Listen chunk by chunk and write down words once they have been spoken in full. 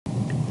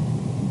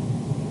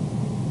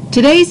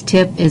Today's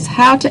tip is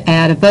how to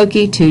add a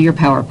Voki to your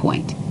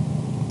PowerPoint.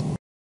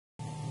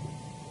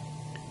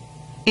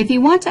 If you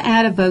want to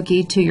add a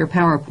Voki to your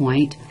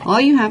PowerPoint,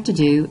 all you have to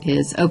do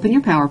is open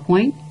your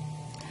PowerPoint,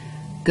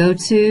 go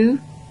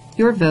to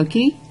your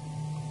Voki,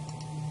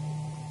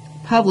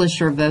 publish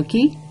your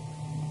Voki,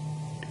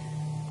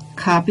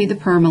 copy the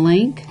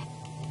permalink,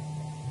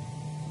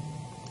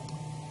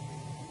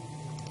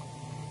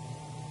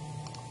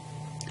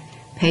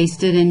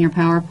 paste it in your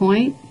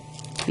PowerPoint.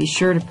 Be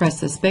sure to press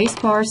the space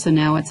bar so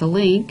now it's a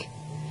link.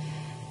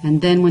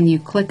 And then when you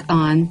click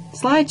on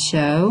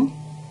slideshow,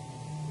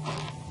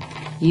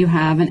 you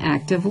have an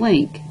active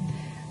link.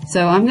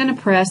 So I'm going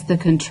to press the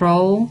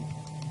control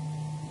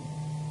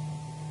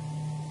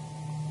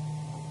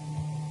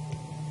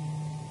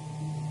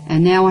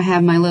and now I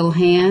have my little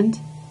hand.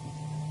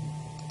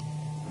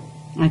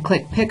 I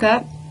click pick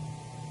up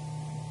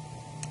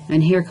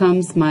and here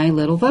comes my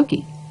little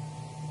Voki.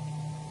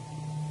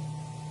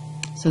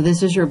 So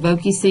this is your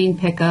Voki scene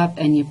pickup,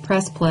 and you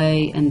press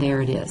play, and there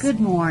it is. Good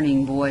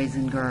morning, boys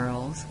and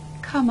girls.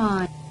 Come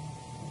on.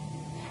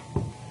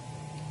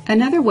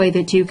 Another way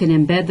that you can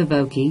embed the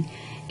Voki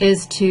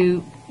is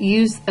to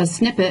use a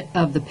snippet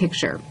of the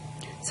picture.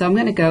 So I'm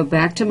going to go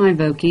back to my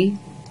Voki,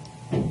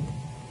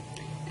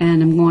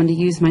 and I'm going to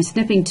use my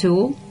snipping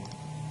tool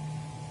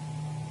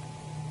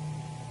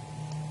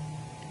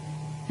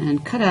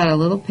and cut out a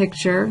little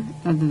picture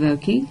of the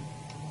Voki,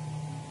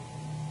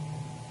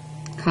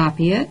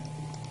 copy it,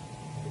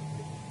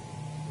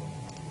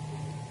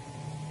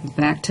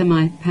 back to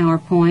my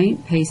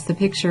PowerPoint, paste the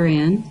picture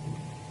in.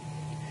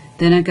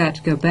 Then I've got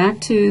to go back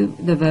to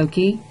the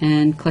Voki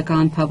and click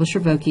on Publish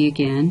your Voki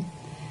again,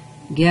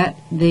 get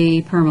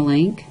the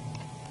permalink,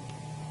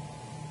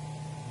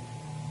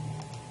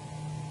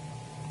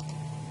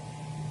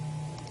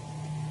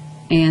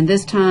 and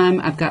this time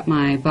I've got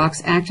my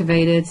box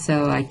activated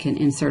so I can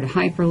insert a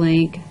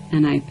hyperlink,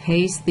 and I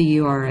paste the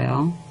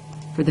URL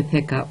for the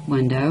pickup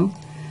window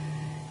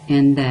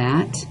in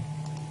that.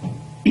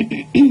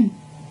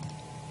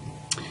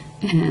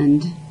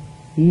 And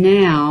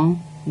now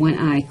when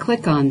I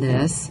click on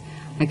this,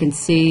 I can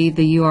see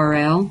the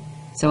URL,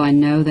 so I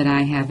know that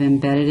I have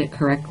embedded it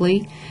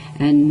correctly.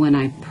 And when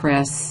I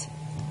press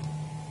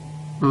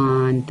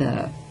on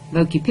the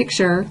Voki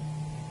picture,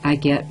 I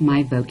get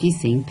my Voki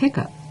scene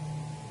pickup,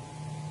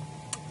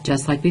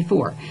 just like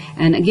before.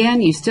 And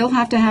again, you still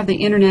have to have the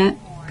internet.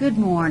 Good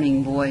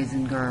morning, boys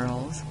and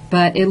girls.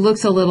 But it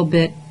looks a little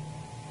bit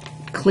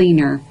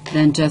cleaner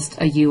than just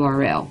a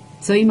URL.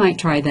 So you might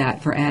try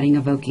that for adding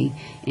a Voki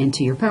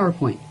into your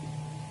PowerPoint.